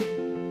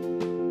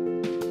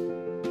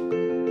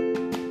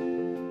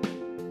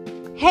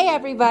Hey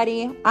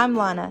everybody, I'm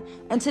Lana,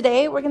 and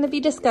today we're going to be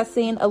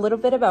discussing a little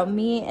bit about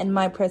me and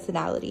my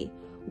personality.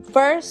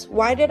 First,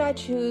 why did I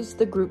choose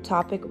the group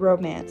topic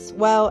romance?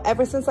 Well,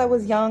 ever since I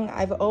was young,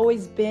 I've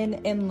always been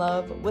in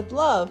love with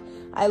love.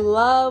 I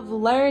love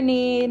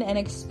learning and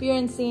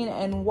experiencing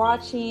and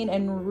watching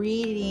and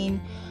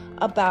reading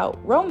about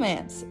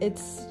romance.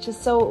 It's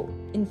just so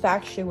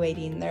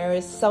infatuating. There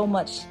is so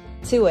much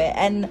to it,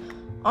 and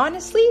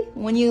honestly,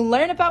 when you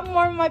learn about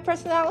more of my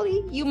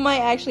personality, you might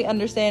actually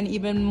understand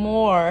even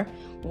more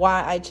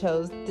why I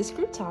chose this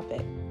group topic.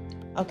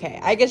 Okay,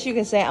 I guess you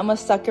can say I'm a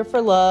sucker for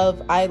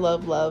love. I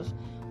love love.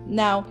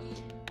 Now,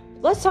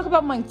 let's talk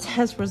about my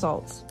test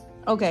results.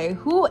 Okay,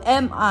 who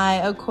am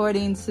I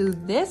according to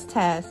this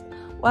test?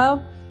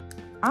 Well,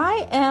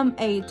 I am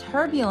a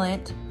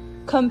turbulent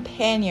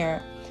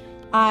companion.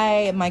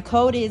 My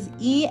code is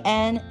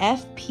ENFPT.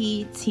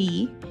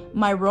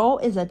 My role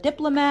is a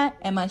diplomat,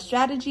 and my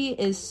strategy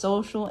is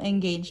social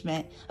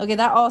engagement. Okay,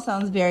 that all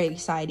sounds very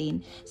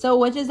exciting. So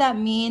what does that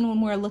mean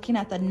when we're looking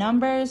at the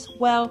numbers?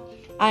 Well,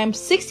 I'm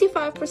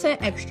 65%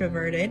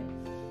 extroverted,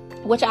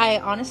 which I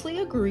honestly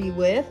agree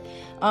with.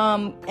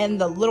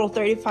 And the little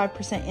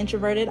 35%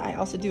 introverted, I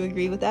also do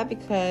agree with that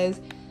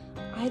because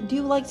I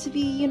do like to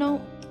be,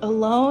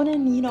 alone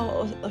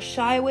and,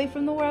 shy away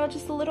from the world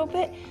just a little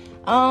bit.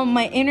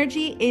 My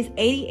energy is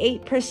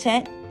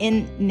 88%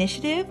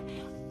 initiative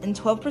and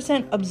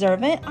 12%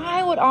 observant.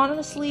 I would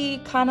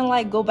honestly kind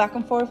of go back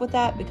and forth with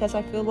that because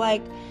I feel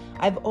like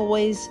I've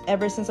always,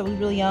 ever since I was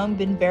really young,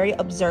 been very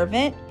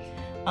observant.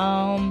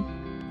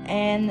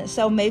 And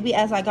so maybe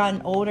as I gotten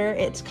older,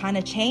 it's kind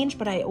of changed,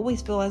 but I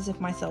always feel as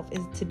if myself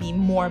is to be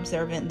more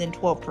observant than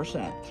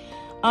 12%.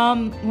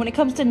 When it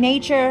comes to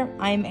nature,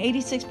 I'm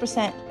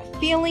 86%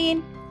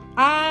 feeling.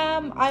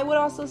 I would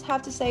also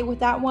have to say with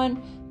that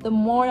one, the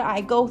more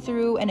I go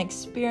through and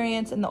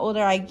experience and the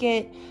older I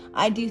get,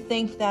 I do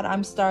think that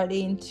I'm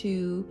starting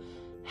to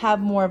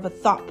have more of a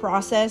thought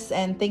process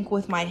and think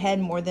with my head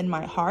more than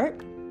my heart.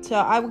 So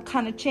I would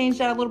kind of change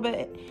that a little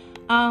bit.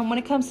 When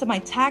it comes to my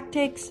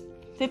tactics,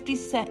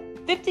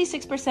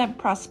 56%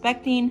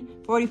 prospecting,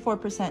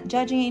 44%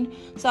 judging.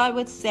 So I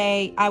would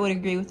say I would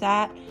agree with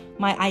that.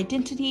 My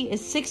identity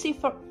is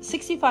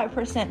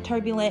 65%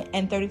 turbulent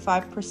and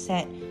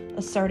 35%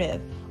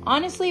 assertive.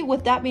 Honestly,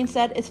 with that being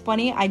said, it's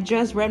funny. I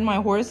just read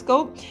my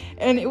horoscope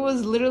and it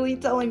was literally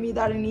telling me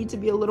that I need to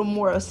be a little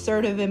more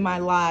assertive in my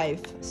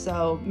life.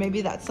 So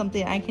maybe that's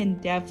something I can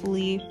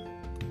definitely,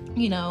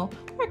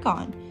 work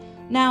on.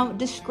 Now,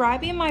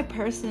 describing my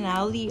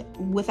personality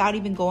without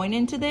even going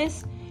into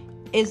this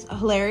is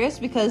hilarious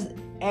because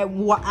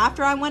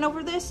after I went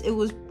over this, it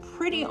was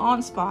pretty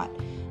on spot.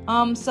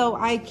 So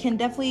I can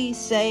definitely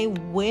say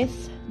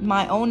with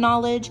my own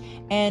knowledge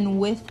and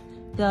with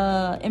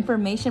the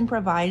information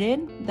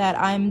provided that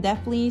I'm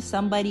definitely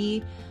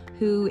somebody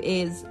who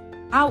is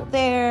out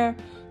there,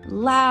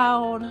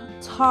 loud,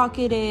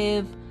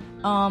 talkative.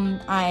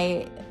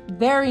 I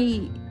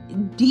very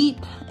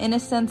deep in a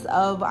sense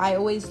of I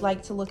always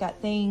like to look at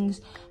things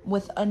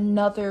with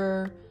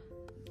another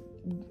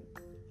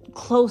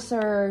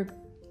closer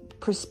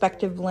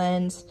perspective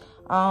lens.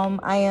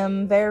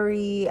 I'm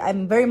very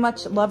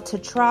much love to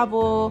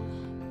travel,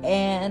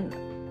 and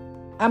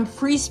I'm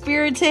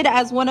free-spirited,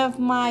 as one of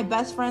my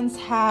best friends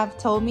have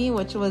told me,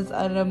 which was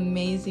an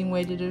amazing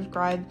way to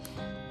describe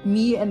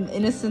me, and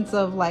in a sense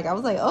of I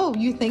was like, oh,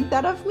 you think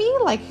that of me?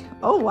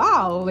 Oh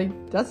wow,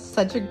 that's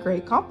such a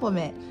great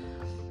compliment.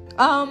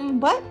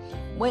 But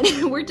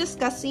when we're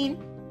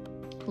discussing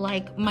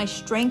my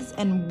strengths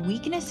and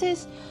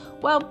weaknesses,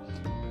 well,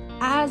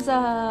 as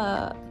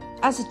a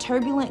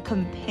turbulent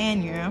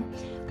companion,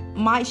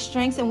 my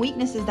strengths and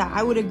weaknesses that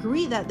I would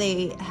agree that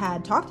they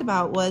had talked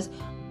about was,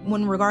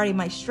 when regarding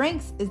my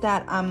strengths, is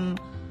that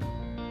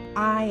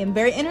I am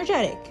very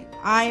energetic.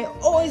 I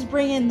always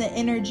bring in the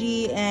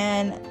energy,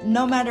 and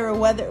no matter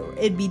whether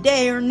it be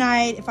day or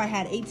night, if I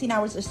had 18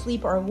 hours of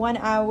sleep or 1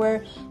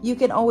 hour, you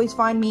can always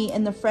find me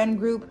in the friend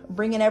group,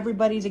 bringing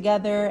everybody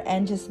together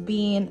and just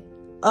being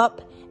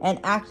up and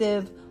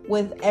active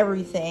with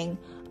everything.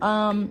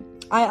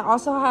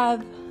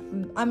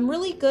 I'm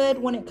really good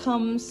when it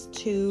comes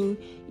to,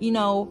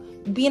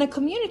 being a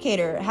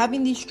communicator,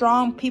 having these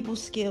strong people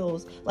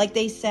skills. Like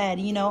they said,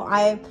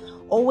 I'm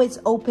always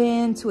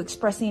open to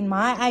expressing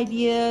my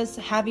ideas,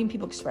 having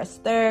people express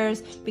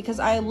theirs, because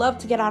I love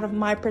to get out of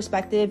my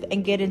perspective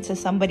and get into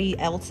somebody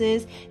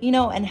else's,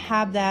 and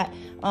have that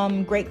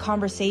great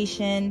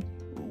conversation,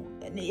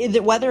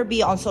 whether it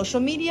be on social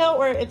media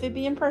or if it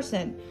be in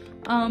person.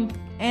 And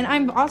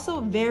I'm also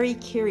very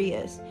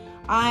curious.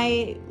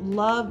 I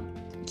love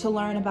to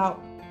learn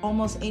about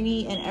almost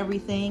any and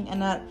everything,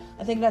 and I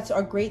think that's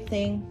a great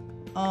thing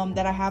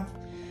that I have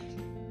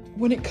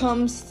when it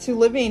comes to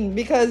living,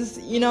 because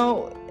we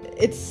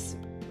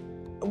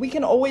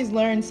can always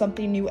learn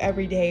something new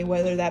every day,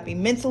 whether that be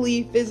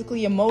mentally,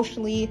 physically,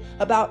 emotionally,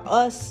 about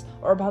us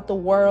or about the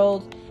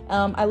world.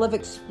 I love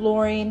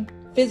exploring.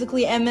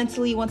 physically and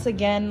mentally, once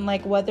again,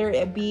 like whether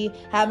it be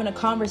having a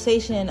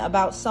conversation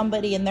about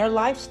somebody and their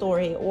life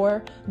story,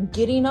 or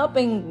getting up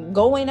and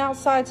going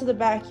outside to the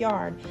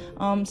backyard.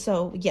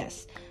 So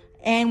yes.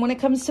 And when it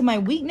comes to my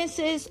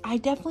weaknesses, I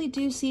definitely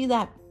do see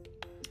that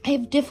I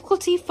have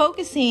difficulty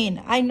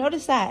focusing. I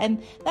notice that,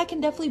 and that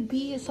can definitely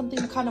be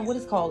something kind of what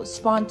is called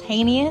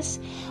spontaneous.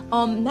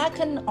 That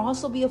can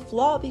also be a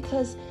flaw,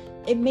 because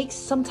it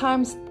makes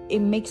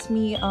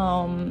me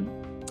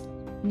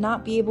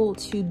not be able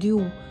to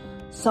do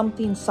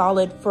something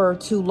solid for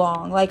too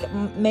long. Like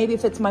maybe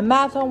if it's my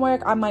math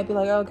homework, I might be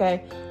like,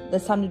 okay,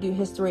 it's time to do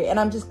history, and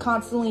I'm just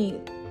constantly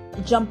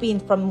jumping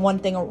from one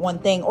thing,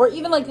 or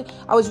even like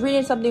I was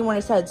reading something when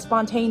it said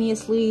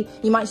spontaneously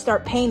you might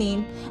start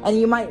painting, and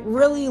you might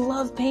really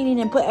love painting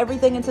and put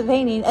everything into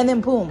painting, and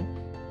then boom,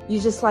 you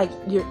just like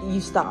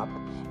you stop,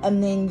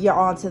 and then you're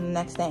on to the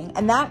next thing.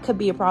 And that could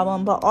be a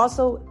problem. But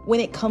also when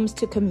it comes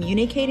to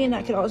communicating,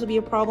 that could also be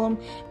a problem,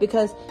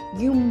 because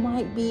you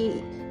might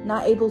be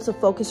not able to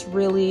focus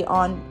really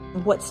on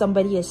what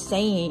somebody is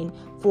saying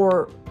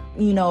for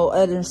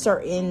a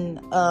certain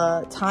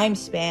time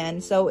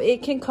span. So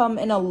it can come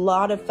in a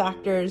lot of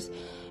factors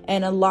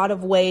and a lot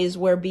of ways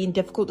where being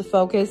difficult to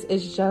focus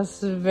is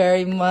just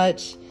very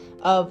much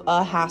of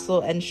a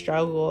hassle and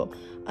struggle.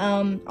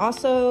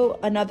 Also,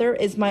 another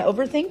is my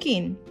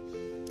overthinking,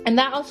 and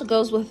that also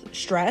goes with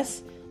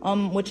stress,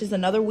 which is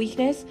another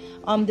weakness.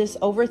 This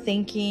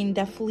overthinking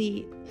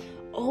definitely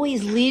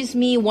always leaves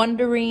me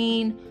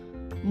wondering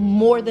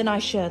more than I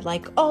should.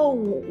 Like, oh,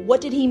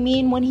 what did he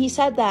mean when he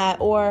said that?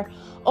 Or,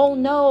 oh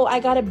no, I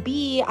got an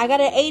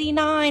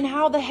 89.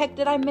 How the heck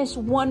did I miss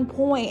 1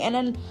 point? And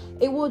then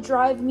it will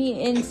drive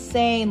me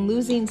insane,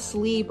 losing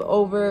sleep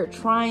over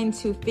trying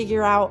to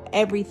figure out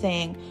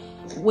everything,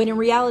 when in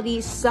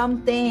reality,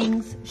 some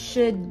things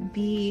should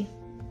be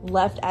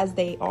left as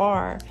they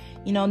are.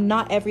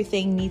 Not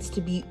everything needs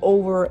to be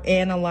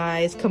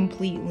overanalyzed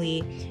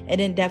completely. And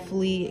it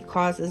definitely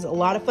causes a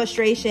lot of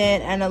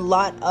frustration and a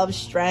lot of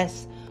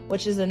stress,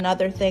 which is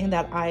another thing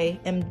that I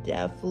am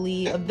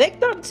definitely a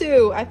victim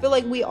to. I feel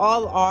like we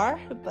all are,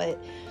 but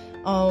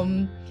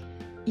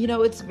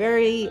it's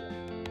very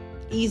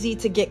easy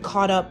to get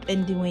caught up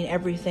in doing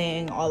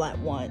everything all at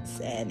once,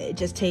 and it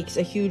just takes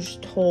a huge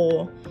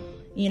toll,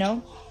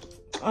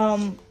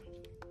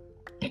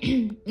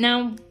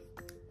 Now,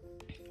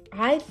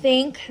 I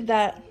think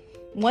that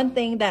one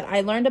thing that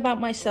I learned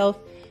about myself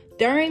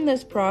during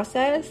this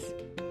process,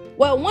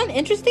 well, one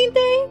interesting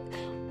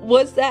thing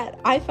was that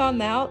I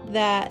found out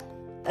that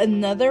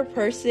another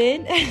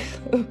person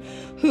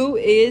who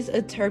is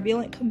a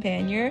turbulent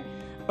companion,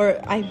 or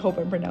I hope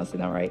I'm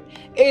pronouncing that right,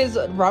 is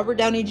Robert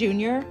Downey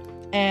Jr.,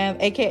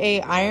 aka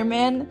Iron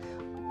Man.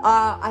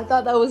 I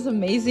thought that was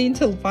amazing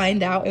to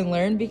find out and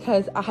learn,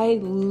 because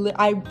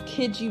I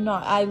kid you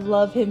not, I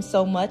love him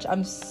so much.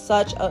 I'm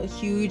such a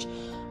huge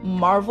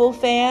Marvel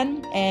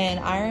fan, and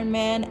Iron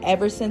Man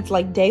ever since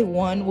like day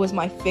one was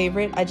my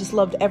favorite. I just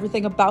loved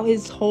everything about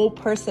his whole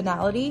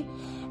personality,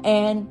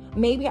 and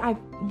maybe I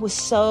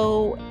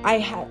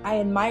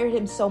admired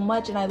him so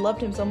much and I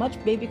loved him so much,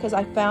 maybe because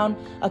I found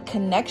a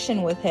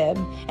connection with him,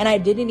 and I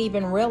didn't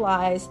even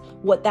realize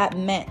what that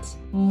meant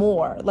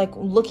more. Like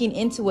looking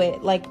into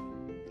it, like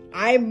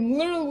I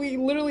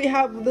literally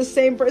have the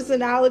same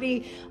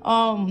personality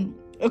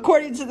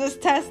according to this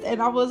test,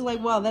 and I was like,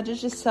 wow, that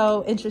is just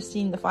so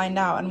interesting to find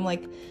out. And I'm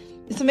like,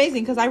 it's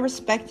amazing, because I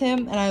respect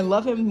him and I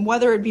love him,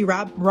 whether it be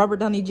Robert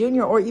Downey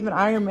Jr. or even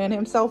Iron Man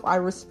himself. I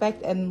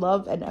respect and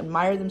love and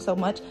admire them so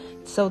much.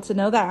 So to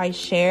know that I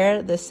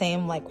share the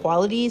same like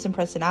qualities and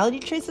personality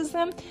traits as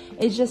them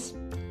is just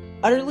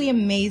utterly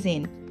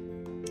amazing.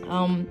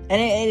 And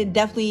it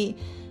definitely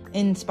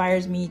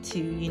inspires me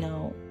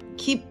to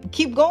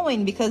keep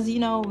going, because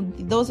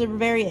those are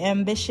very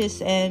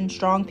ambitious and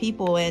strong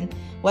people. And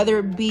whether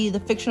it be the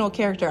fictional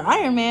character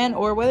Iron Man,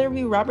 or whether it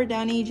be Robert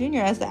Downey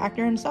Jr. as the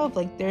actor himself,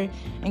 like they're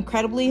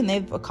incredibly, and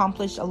they've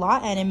accomplished a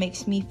lot, and it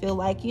makes me feel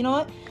like, you know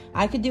what,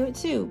 I could do it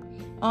too.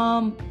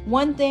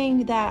 One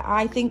thing that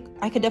I think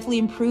I could definitely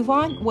improve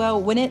on,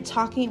 well, when I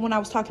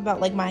was talking about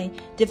like my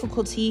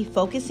difficulty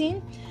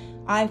focusing,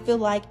 I feel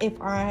like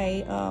if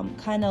I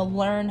kind of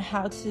learn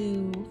how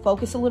to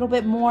focus a little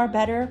bit more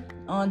better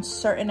on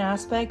certain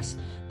aspects,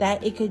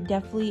 that it could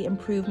definitely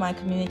improve my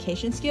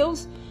communication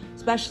skills.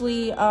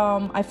 Especially,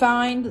 I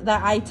find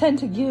that I tend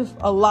to give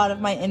a lot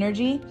of my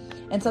energy,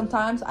 and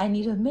sometimes I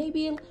need to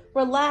maybe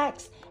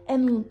relax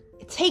and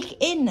take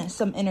in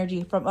some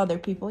energy from other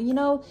people,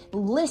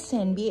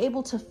 listen, be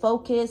able to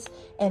focus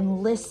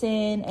and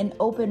listen and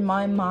open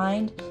my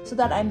mind, so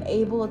that I'm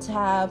able to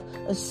have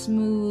a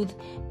smooth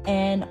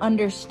and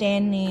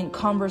understanding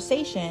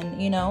conversation,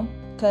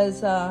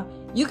 because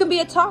you can be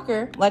a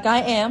talker like I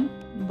am,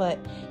 but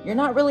you're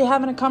not really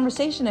having a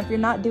conversation if you're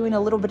not doing a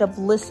little bit of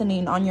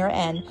listening on your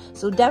end.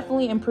 So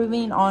definitely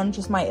improving on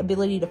just my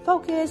ability to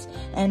focus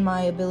and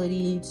my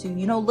ability to,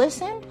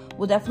 listen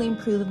will definitely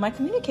improve my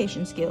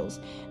communication skills.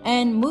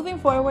 And moving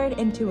forward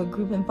into a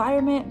group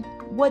environment,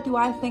 what do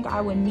I think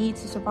I would need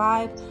to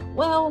survive?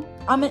 Well,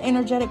 I'm an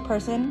energetic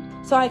person,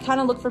 so I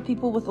kind of look for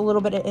people with a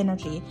little bit of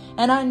energy.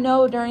 And I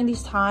know during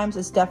these times,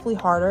 it's definitely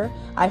harder.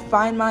 I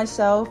find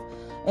myself,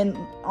 and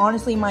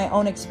honestly, my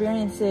own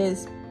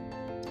experiences,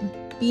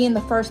 being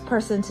the first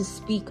person to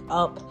speak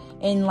up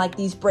in like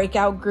these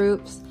breakout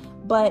groups.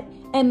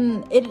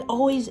 And it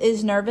always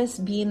is nervous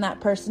being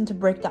that person to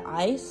break the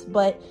ice,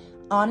 but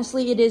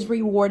honestly, it is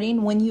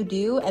rewarding when you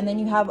do, and then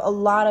you have a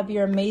lot of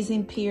your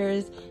amazing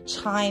peers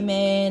chime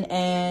in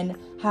and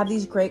have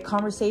these great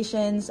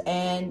conversations,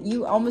 and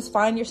you almost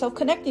find yourself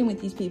connecting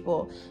with these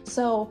people.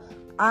 So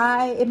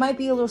it might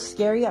be a little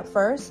scary at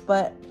first,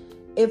 but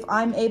if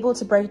I'm able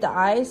to break the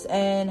ice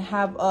and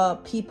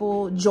have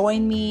people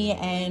join me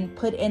and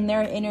put in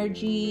their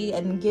energy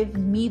and give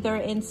me their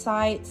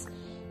insights,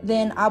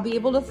 then I'll be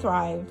able to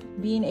thrive.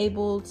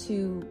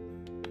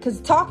 Because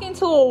talking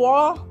to a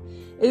wall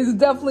is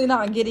definitely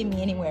not getting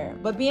me anywhere.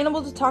 But being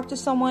able to talk to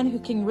someone who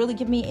can really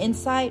give me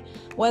insight,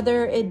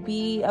 whether it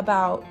be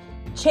about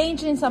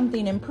changing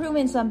something,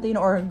 improving something,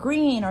 or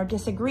agreeing or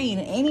disagreeing,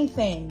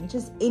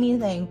 just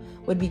anything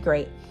would be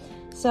great.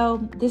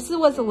 So this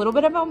was a little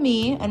bit about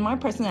me and my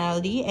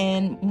personality.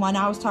 And when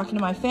I was talking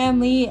to my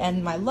family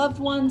and my loved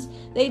ones,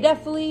 they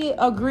definitely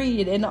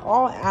agreed in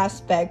all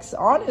aspects.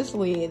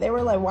 Honestly, they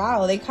were like,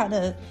 wow, they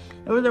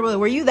were like,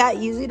 were you that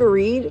easy to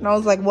read? And I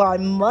was like, well, I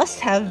must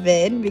have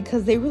been,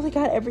 because they really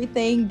got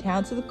everything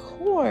down to the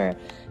core.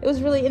 It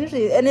was really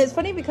interesting. And it's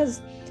funny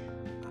because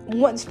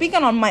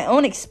speaking on my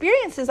own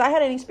experiences, I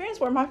had an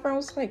experience where my friend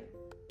was like,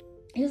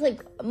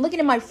 I'm looking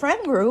at my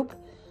friend group,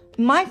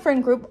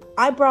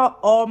 I brought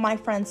all my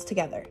friends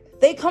together.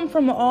 They come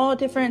from all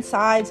different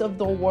sides of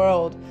the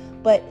world,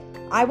 but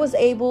I was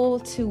able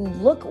to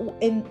look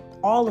in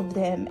all of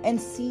them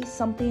and see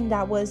something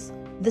that was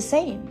the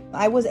same.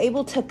 I was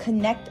able to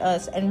connect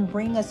us and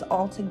bring us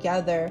all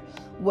together.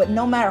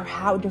 No matter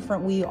how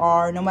different we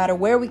are, no matter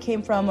where we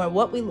came from or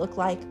what we look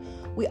like,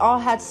 we all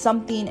had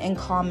something in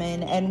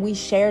common, and we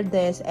shared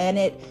this, and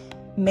it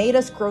made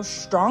us grow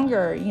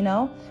stronger,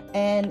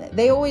 And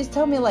they always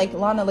tell me, like,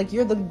 Lana, like,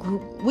 you're the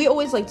group. We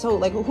always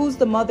who's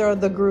the mother of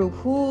the group?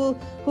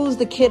 Who's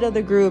the kid of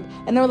the group?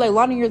 And they're like,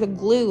 Lana, you're the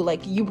glue.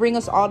 Like, you bring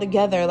us all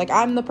together. Like,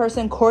 I'm the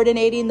person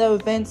coordinating the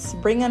events,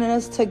 bringing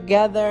us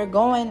together,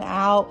 going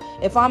out.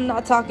 If I'm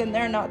not talking,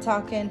 they're not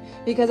talking,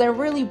 because I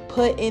really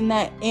put in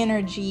that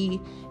energy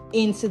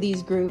into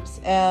these groups,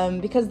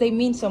 because they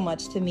mean so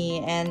much to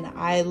me, and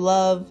I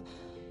love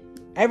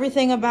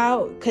everything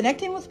about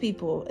connecting with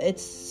people.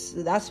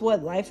 That's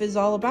what life is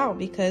all about,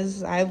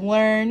 because I've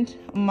learned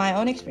my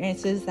own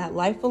experiences that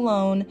life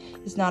alone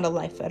is not a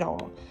life at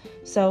all.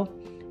 So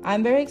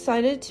I'm very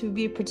excited to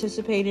be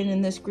participating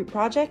in this group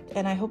project,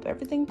 and I hope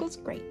everything goes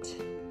great.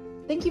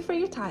 Thank you for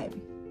your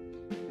time.